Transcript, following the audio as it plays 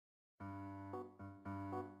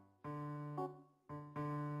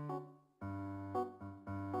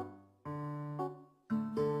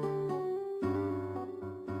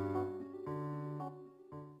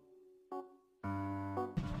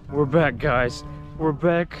We're back, guys. We're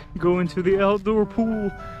back going to the outdoor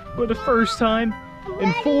pool for the first time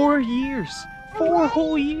in 4 years. 4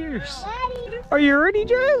 whole years. Are you ready,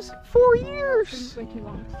 Jazz? 4 years.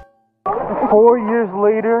 4 years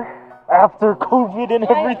later, after COVID and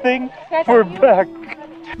everything, we're back.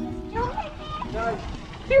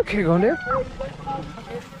 You can't go in there.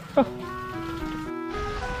 Oh.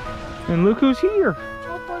 And look who's here.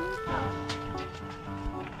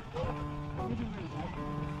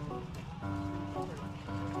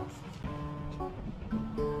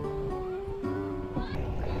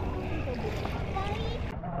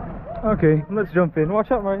 Okay, let's jump in. Watch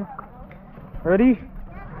out, Mario. Ready?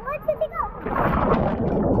 Oh, it's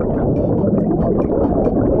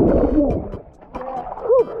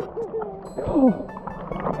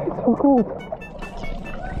so cold.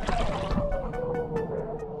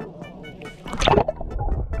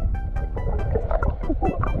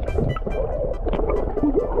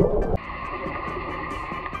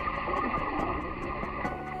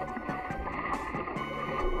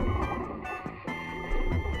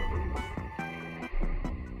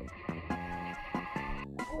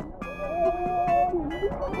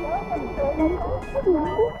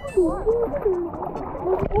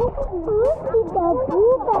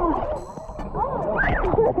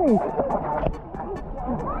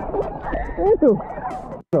 Ew.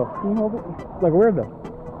 So, can you hold it? Like, where though?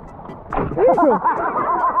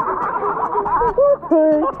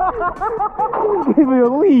 Give me a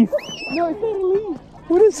leaf. No, it's not a leaf.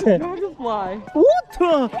 What is that? Dragonfly. What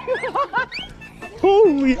the?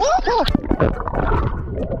 Holy. Ah!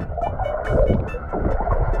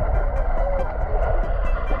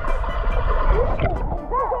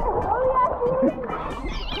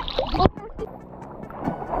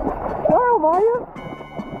 Wow, Maya.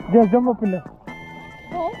 Just jump up in there.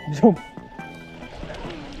 What? Jump.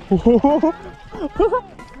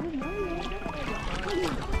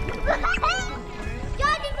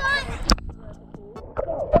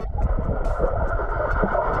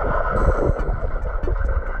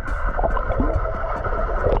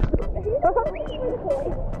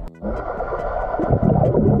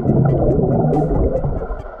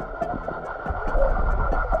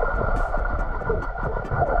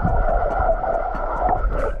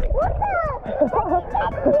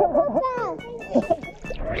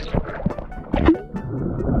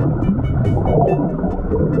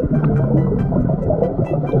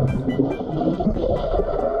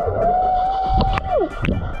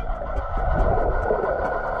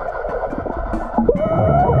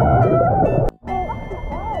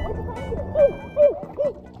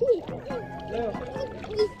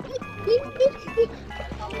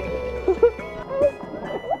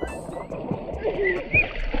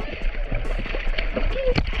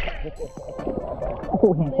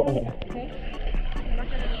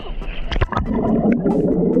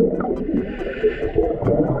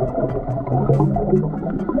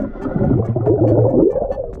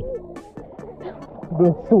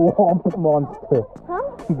 The swamp monster. Huh?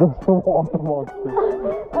 The swamp monster.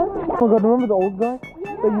 Oh my god, remember the old guy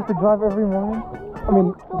that used to drive every morning? I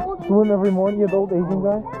mean, swim every morning? Yeah, the old Asian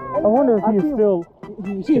guy. I wonder if he is still...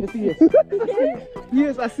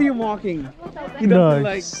 Yes, I see him walking. He doesn't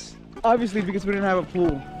like, obviously because we didn't have a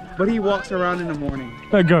pool, but he walks around in the morning.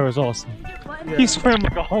 That guy was awesome. Yeah. He swam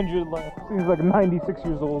like 100 laps. He's like 96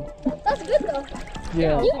 years old. That's good though.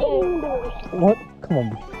 Yeah. You can do it. What? Come on.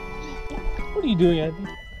 What are you doing, Andy?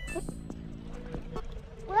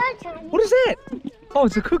 What is that? Oh,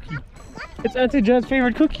 it's a cookie. It's Auntie Jen's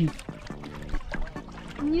favorite cookie.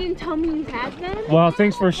 You didn't tell me you had them? Wow,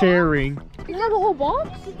 thanks for sharing. You have a whole box?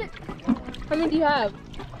 How many do you have?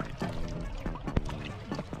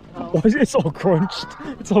 Oh, it's all crunched.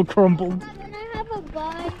 It's all crumbled. Can I have a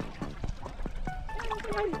bite?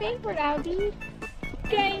 My favorite, Abby.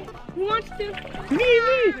 Okay, who wants to? Me!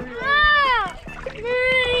 Ah!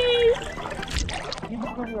 Please!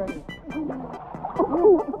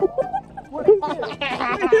 What are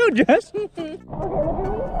you doing, Jess? Hey,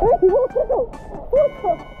 what's up?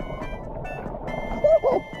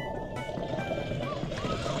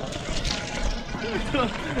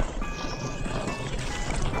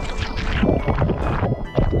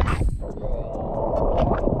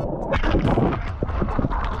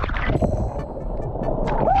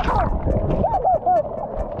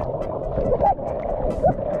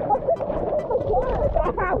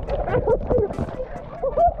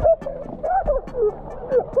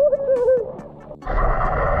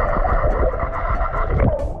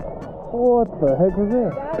 What the heck was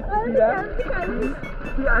that?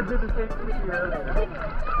 Yeah, I did the same thing earlier.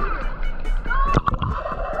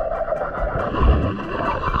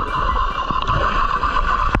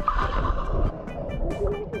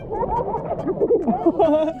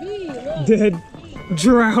 Dead.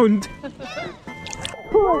 Drowned.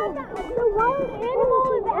 The wild animal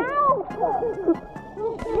is out!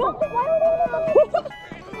 Look, the wild animal!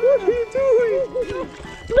 What are you doing?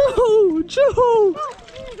 No, Joe!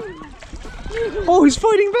 Oh, he's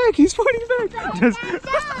fighting back. He's fighting back. Just...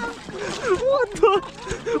 What the?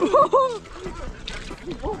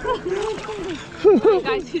 Oh,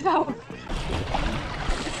 guys, he's out.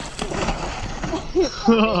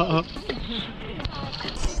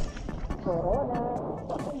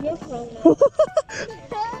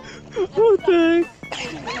 What the heck?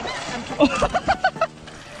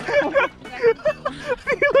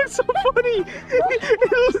 He looks so funny. He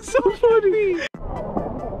looks so funny.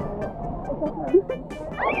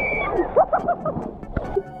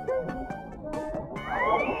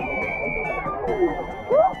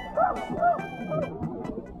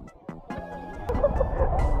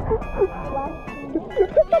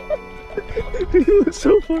 He looks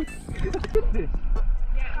so funny.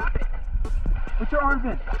 Put your arms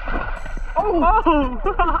in. Oh!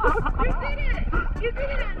 You did it! You did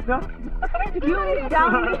it! No. You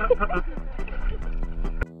down me!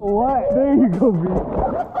 What? There you go, B.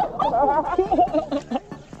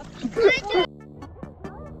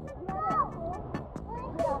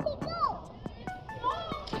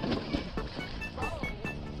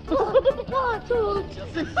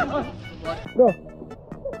 Go.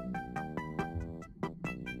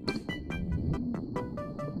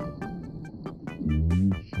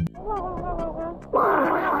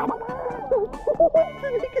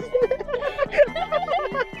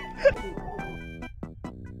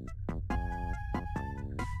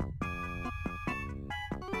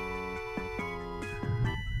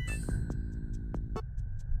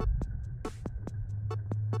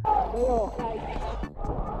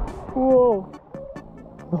 Whoa.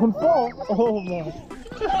 Don't fall. Oh my.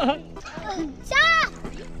 Stop!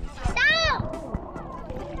 Stop!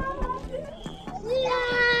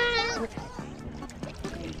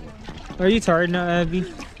 Are you tired now, Abby?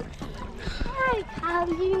 I tell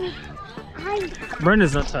you,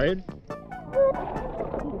 Brenda's not tired.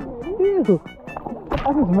 Ew.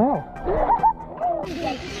 That's his mouth.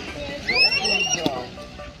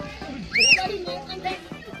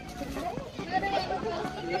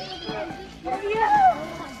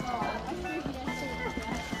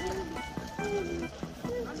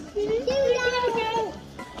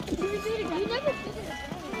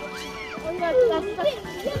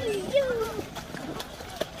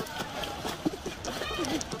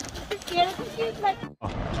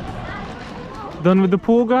 Done with the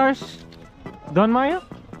pool, guys? Done, Maya?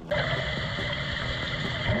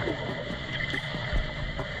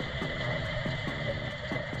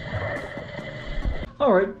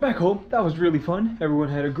 Alright, back home. That was really fun. Everyone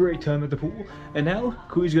had a great time at the pool. And now,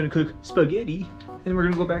 Kui's gonna cook spaghetti. And we're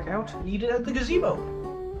gonna go back out and eat it at the gazebo.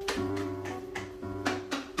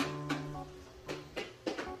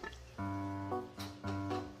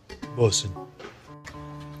 Bosun.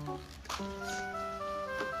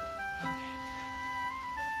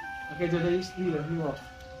 Okay, so they used to be there. You up.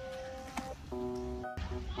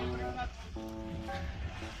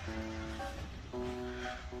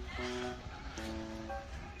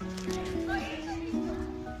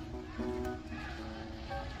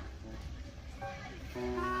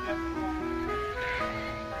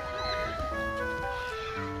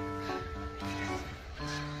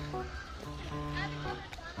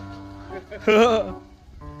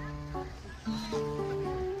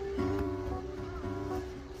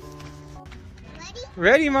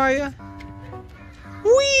 Ready, Maya?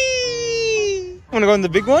 Whee! Wanna go in the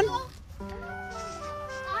big one?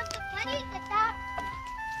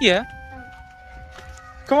 Yeah.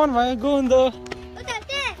 Come on, Maya, go in the... Look at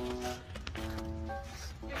this!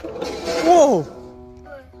 Whoa!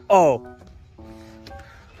 Oh.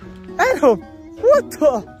 Adam! What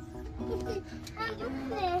the?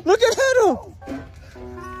 Look at Adam!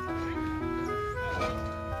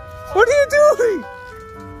 What are you doing?